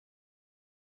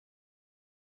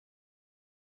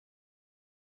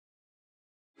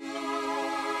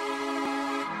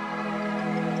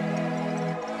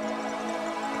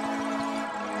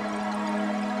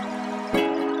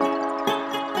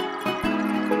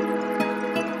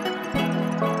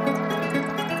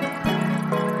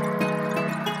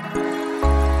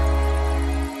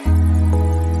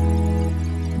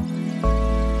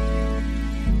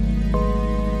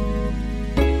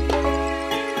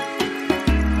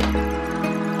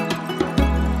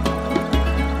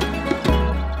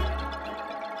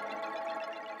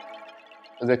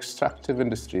the extractive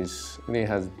industries, it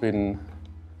has been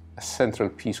a central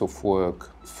piece of work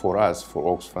for us,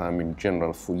 for Oxfam in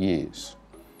general, for years.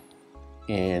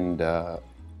 And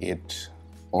it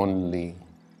only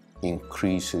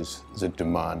increases the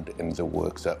demand and the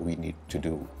work that we need to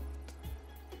do.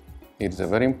 It's a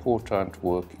very important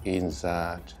work in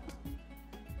that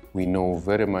we know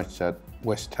very much that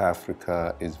West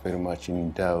Africa is very much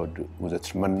endowed with a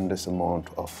tremendous amount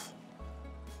of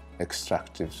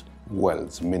extractive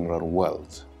wealth, mineral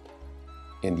wealth.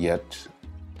 And yet,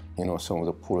 some of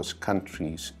the poorest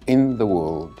countries in the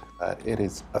world, it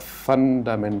is a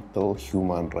fundamental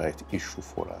human rights issue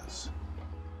for us.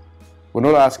 We're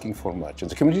not asking for much, and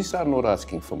the communities are not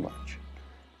asking for much.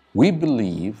 We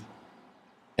believe,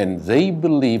 and they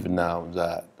believe now,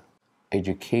 that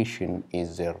education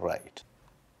is their right,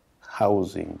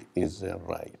 housing is their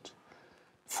right,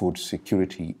 food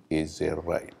security is their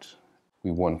right.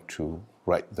 We want to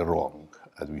right the wrong,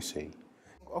 as we say.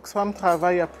 Oxfam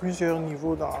travaille à plusieurs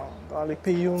niveaux dans les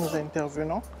pays où nous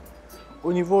intervenons.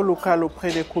 Au niveau local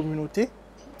auprès des communautés,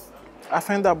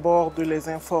 afin d'abord de les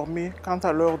informer quant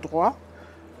à leurs droits,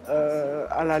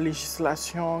 à la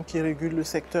législation qui régule le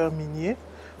secteur minier,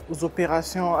 aux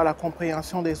opérations, à la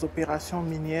compréhension des opérations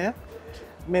minières,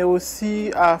 mais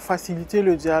aussi à faciliter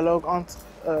le dialogue entre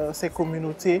ces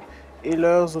communautés et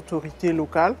leurs autorités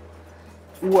locales,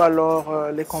 ou alors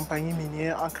les compagnies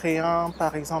minières, en créant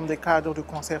par exemple des cadres de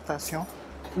concertation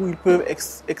où ils peuvent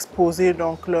exposer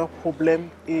donc leurs problèmes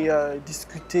et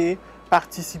discuter,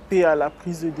 participer à la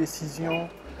prise de décision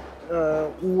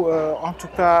ou en tout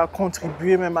cas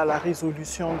contribuer même à la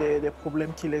résolution des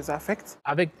problèmes qui les affectent.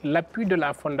 Avec l'appui de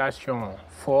la fondation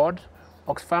Ford,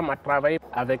 Oxfam a travaillé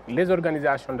avec les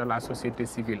organisations de la société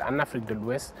civile en Afrique de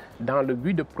l'Ouest dans le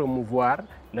but de promouvoir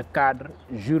le cadre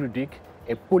juridique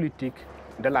et politique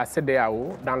de la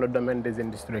CEDEAO dans le domaine des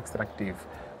industries extractives.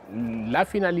 La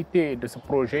finalité de ce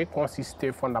projet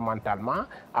consistait fondamentalement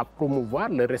à promouvoir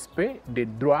le respect des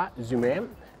droits humains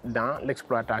dans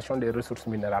l'exploitation des ressources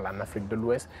minérales en Afrique de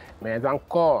l'Ouest, mais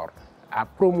encore à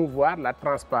promouvoir la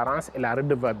transparence et la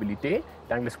redevabilité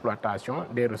dans l'exploitation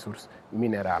des ressources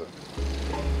minérales.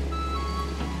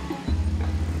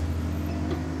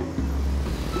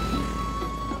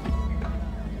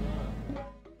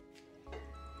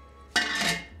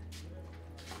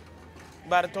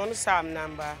 Bar ton sam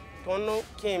namba, ton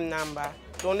kim namba,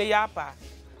 ton yapa,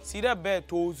 sida be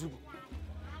tozu.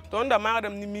 Ton da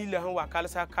madam ni mille han wakal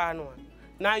sa kanwa,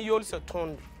 na yol se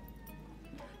ton.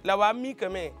 La wa mi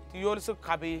kame, ti yol se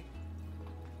kabe.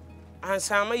 An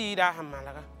sama yida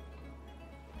hamalaga.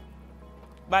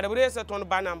 Bar bre se ton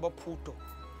banamba puto.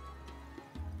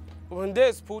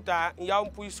 Wonde sputa, yaw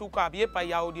pui suka bie pa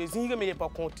yaw de zinga me pa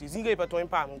konti, zinga pa ton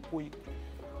pa mon pui.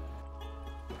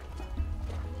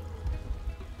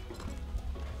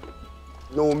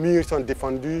 Nos murs sont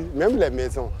défendus, même les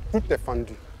maisons, tout est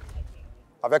fendu.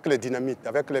 Avec les dynamites,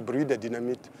 avec les bruits des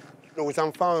dynamites. Nos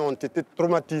enfants ont été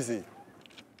traumatisés.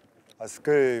 Parce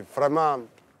que vraiment,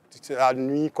 la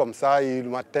nuit comme ça et le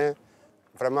matin,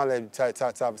 vraiment,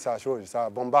 ça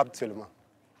bombarde seulement.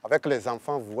 Avec les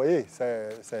enfants, vous voyez,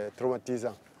 c'est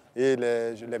traumatisant. Et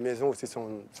les maisons aussi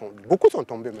beaucoup sont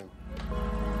tombées même.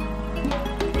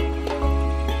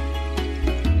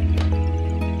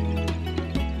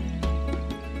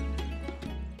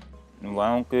 Nous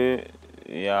voyons qu'il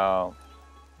y a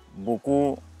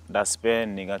beaucoup d'aspects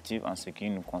négatifs en ce qui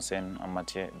nous concerne en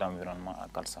matière d'environnement à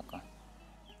Kalsaka.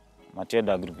 En matière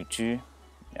d'agriculture,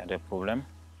 il y a des problèmes.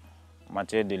 En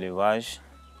matière d'élevage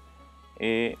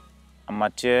et en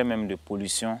matière même de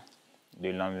pollution de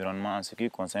l'environnement en ce qui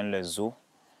concerne les eaux,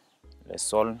 les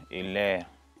sols et l'air.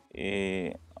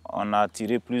 Et on a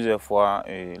attiré plusieurs fois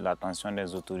l'attention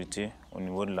des autorités au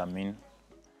niveau de la mine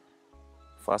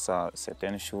face à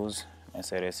certaines choses, mais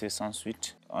c'est resté sans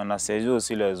suite. On a saisi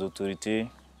aussi les autorités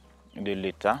de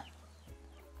l'État.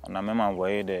 On a même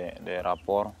envoyé des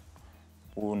rapports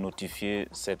pour notifier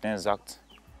certains actes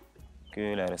que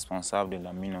les responsables de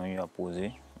la mine ont eu à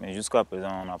poser. Mais jusqu'à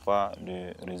présent, on n'a pas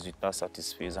de résultats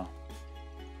satisfaisants.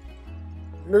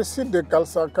 Le site de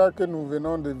Kalsaka que nous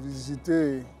venons de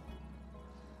visiter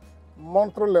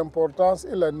montre l'importance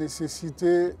et la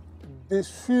nécessité de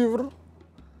suivre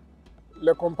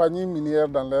les compagnies minières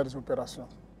dans leurs opérations.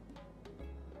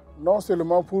 Non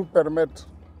seulement pour permettre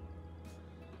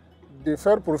de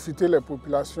faire profiter les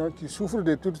populations qui souffrent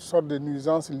de toutes sortes de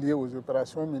nuisances liées aux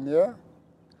opérations minières,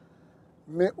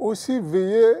 mais aussi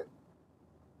veiller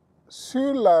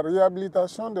sur la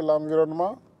réhabilitation de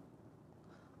l'environnement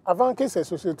avant que ces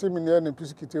sociétés minières ne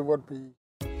puissent quitter votre pays.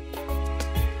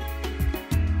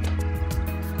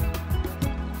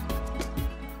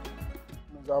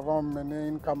 Nous avons mené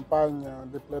une campagne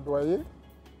de plaidoyer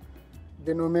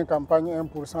dénommée campagne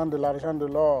 1% de l'argent de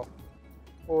l'or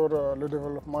pour le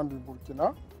développement du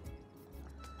Burkina.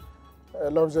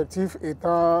 L'objectif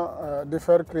étant de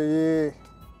faire créer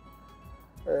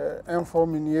un fonds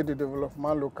minier de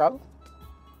développement local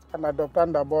en adoptant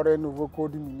d'abord un nouveau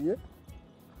code minier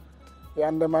et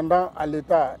en demandant à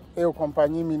l'État et aux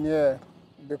compagnies minières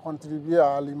de contribuer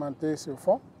à alimenter ce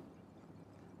fonds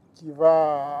qui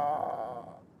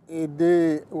va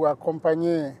aider ou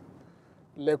accompagner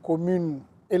les communes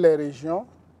et les régions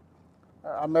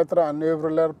à mettre en œuvre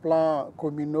leurs plans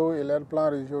communaux et leurs plans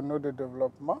régionaux de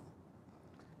développement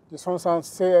qui sont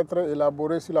censés être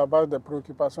élaborés sur la base des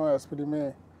préoccupations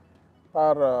exprimées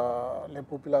par les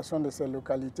populations de ces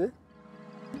localités.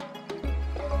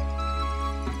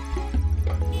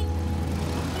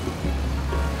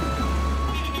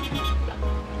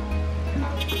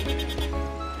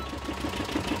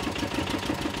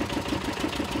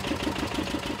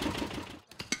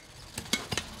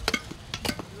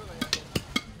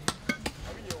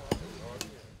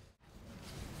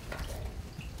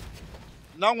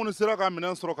 N'an kɔni sera ka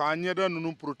minɛn sɔrɔ k'an ɲɛda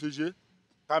ninnu protéger,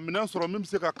 ka minɛn sɔrɔ min bɛ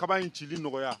se ka kaba in cili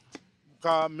nɔgɔya,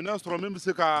 ka minɛn sɔrɔ min bɛ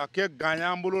se ka kɛ gan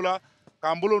y'an bolo la,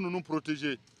 k'an bolo ninnu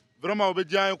protéger. Vraiment o bɛ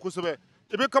diya an ye kosɛbɛ.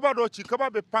 I bɛ kaba dɔ ci, kaba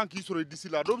bɛ pan k'i sɔrɔ i disi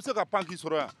la, dɔw bɛ se ka pan k'i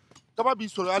sɔrɔ yan, kaba b'i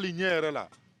sɔrɔ hali ɲɛ yɛrɛ la.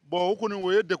 Bon o kɔni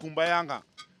o ye dekunba y'an kan.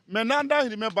 Mais n'an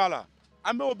dahirimɛ b'a la,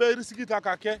 an bɛ o bɛɛ risque ta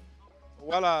k'a kɛ.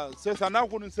 Voilà, c'est ça. N'an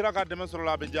kɔni sera ka dɛmɛ sɔrɔ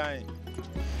la, a bɛ diya an ye.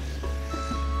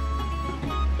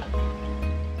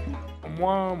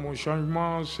 Moi, mon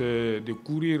changement, c'est de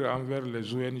courir envers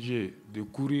les ONG, de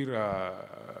courir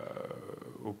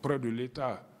auprès de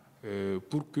l'État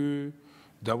pour que,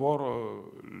 d'abord,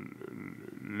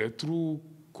 les trous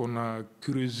qu'on a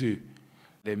creusés,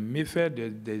 les méfaits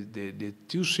de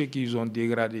tout ce qu'ils ont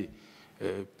dégradé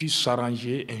puissent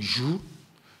s'arranger un jour.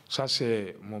 Ça,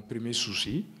 c'est mon premier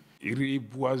souci.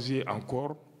 Reboiser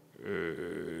encore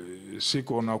ce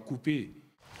qu'on a coupé.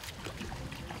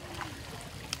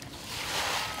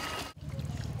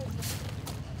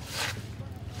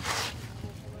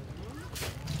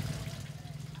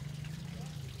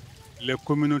 Les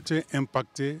communautés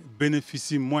impactées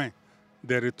bénéficient moins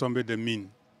des retombées des mines.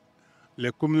 Les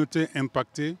communautés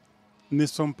impactées ne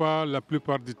sont pas la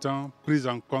plupart du temps prises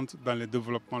en compte dans le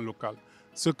développement local.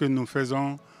 Ce que nous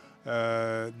faisons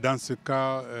dans ce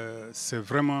cas, c'est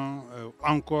vraiment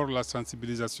encore la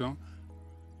sensibilisation.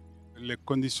 Les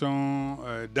conditions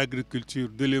d'agriculture,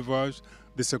 d'élevage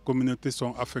de ces communautés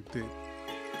sont affectées.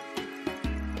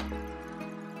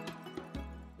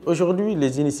 Aujourd'hui,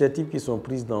 les initiatives qui sont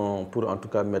prises pour en tout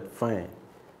cas mettre fin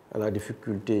à la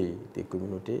difficulté des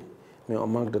communautés, mais on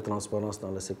manque de transparence dans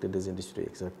le secteur des industries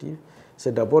extractives,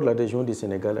 c'est d'abord la région du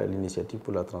Sénégal à l'initiative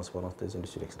pour la transparence des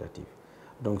industries extractives.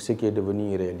 Donc ce qui est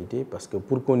devenu une réalité, parce que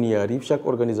pour qu'on y arrive, chaque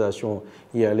organisation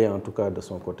y allait en tout cas de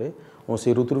son côté. On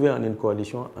s'est retrouvé en une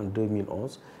coalition en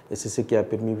 2011 et c'est ce qui a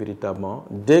permis véritablement,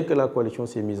 dès que la coalition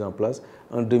s'est mise en place,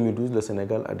 en 2012, le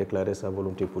Sénégal a déclaré sa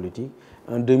volonté politique.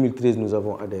 En 2013, nous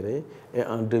avons adhéré et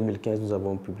en 2015, nous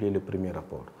avons publié le premier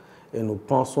rapport. Et nous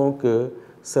pensons que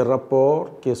ce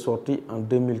rapport qui est sorti en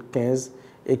 2015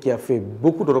 et qui a fait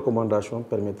beaucoup de recommandations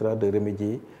permettra de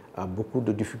remédier à beaucoup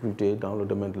de difficultés dans le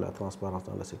domaine de la transparence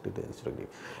dans le secteur des industries.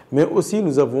 Mais aussi,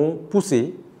 nous avons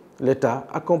poussé l'État,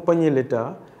 accompagné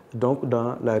l'État donc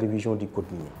dans la révision du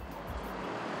code minier.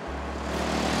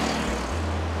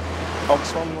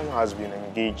 Oxfam has been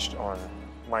engaged on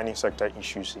mining sector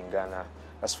issues in Ghana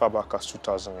as far back as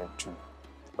 2002.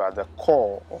 But the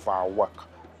core of our work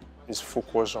is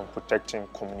focused on protecting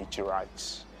community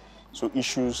rights. So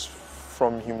issues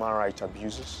from human rights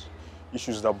abuses,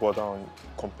 issues that border on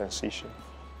compensation,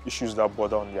 issues that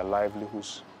border on their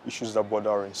livelihoods, issues that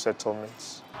border on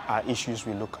settlements are issues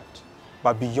we look at.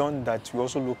 But beyond that, we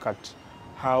also look at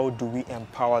how do we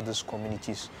empower these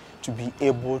communities to be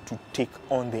able to take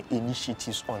on the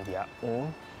initiatives on their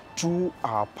own through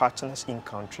our partners in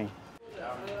country.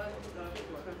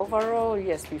 Overall,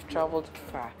 yes, we've traveled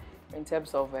far in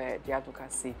terms of the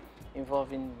advocacy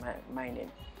involving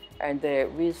mining. And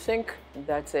we think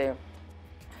that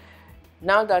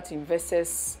now that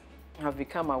investors have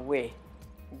become aware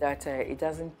that it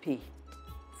doesn't pay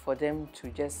for them to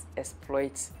just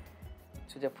exploit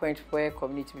to the point where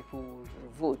community people will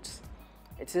vote,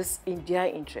 it is in their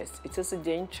interest, it is in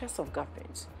the interest of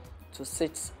government to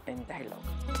sit and dialogue.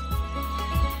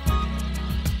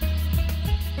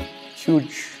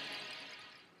 Huge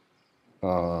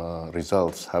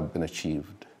results have been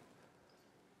achieved,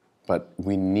 but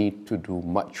we need to do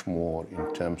much more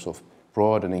in terms of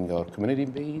broadening our community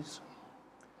base,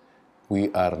 we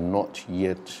are not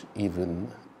yet even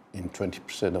in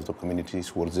 20% of the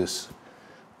communities where this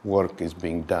work is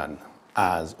being done.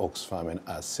 As Oxfam and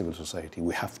as civil society,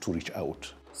 we have to reach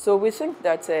out. So we think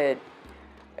that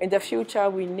in the future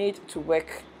we need to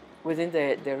work within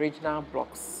the regional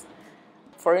blocks.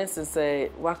 For instance,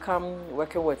 Oxfam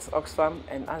working with Oxfam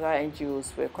and other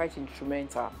NGOs were quite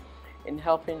instrumental in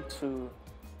helping to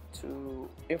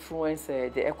influence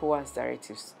the ECOWAS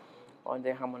directives on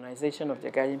the harmonization of the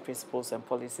guiding principles and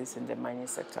policies in the mining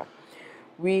sector.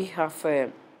 We have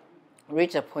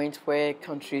reached a point where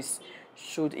countries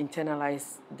should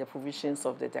internalize the provisions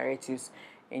of the directives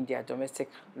in their domestic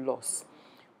laws.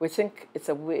 We think it's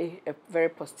a very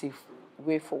positive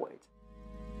way forward.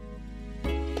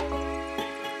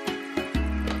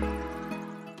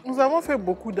 Nous avons fait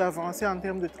beaucoup d'avancées en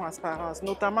termes de transparence,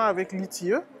 notamment avec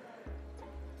l'ITIE,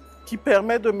 qui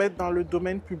permet de mettre dans le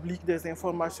domaine public des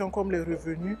informations comme les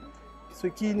revenus, ce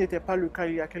qui n'était pas le cas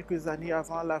il y a quelques années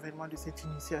avant l'avènement de cette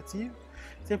initiative.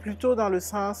 C'est plutôt dans le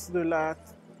sens de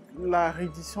la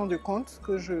reddition de comptes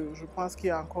que je pense qu'il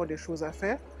y a encore des choses à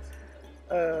faire.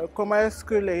 Comment est-ce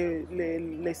que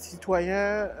les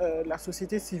citoyens, la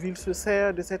société civile se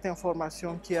sert de cette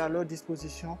information qui est à leur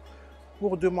disposition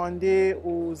pour demander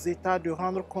aux États de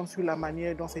rendre compte sur la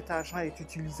manière dont cet argent est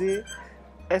utilisé.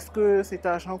 Est-ce que cet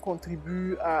argent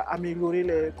contribue à améliorer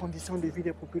les conditions de vie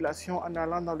des populations en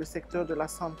allant dans le secteur de la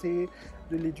santé,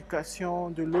 de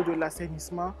l'éducation, de l'eau, de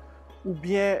l'assainissement? Ou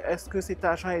bien est-ce que cet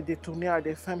argent est détourné à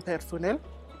des fins personnelles?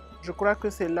 Je crois que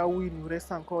c'est là où il nous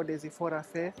reste encore des efforts à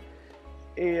faire.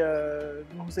 Et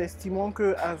nous estimons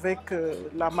qu'avec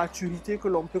la maturité que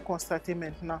l'on peut constater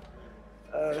maintenant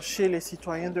chez les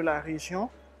citoyens de la région,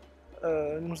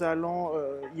 nous allons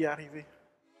y arriver.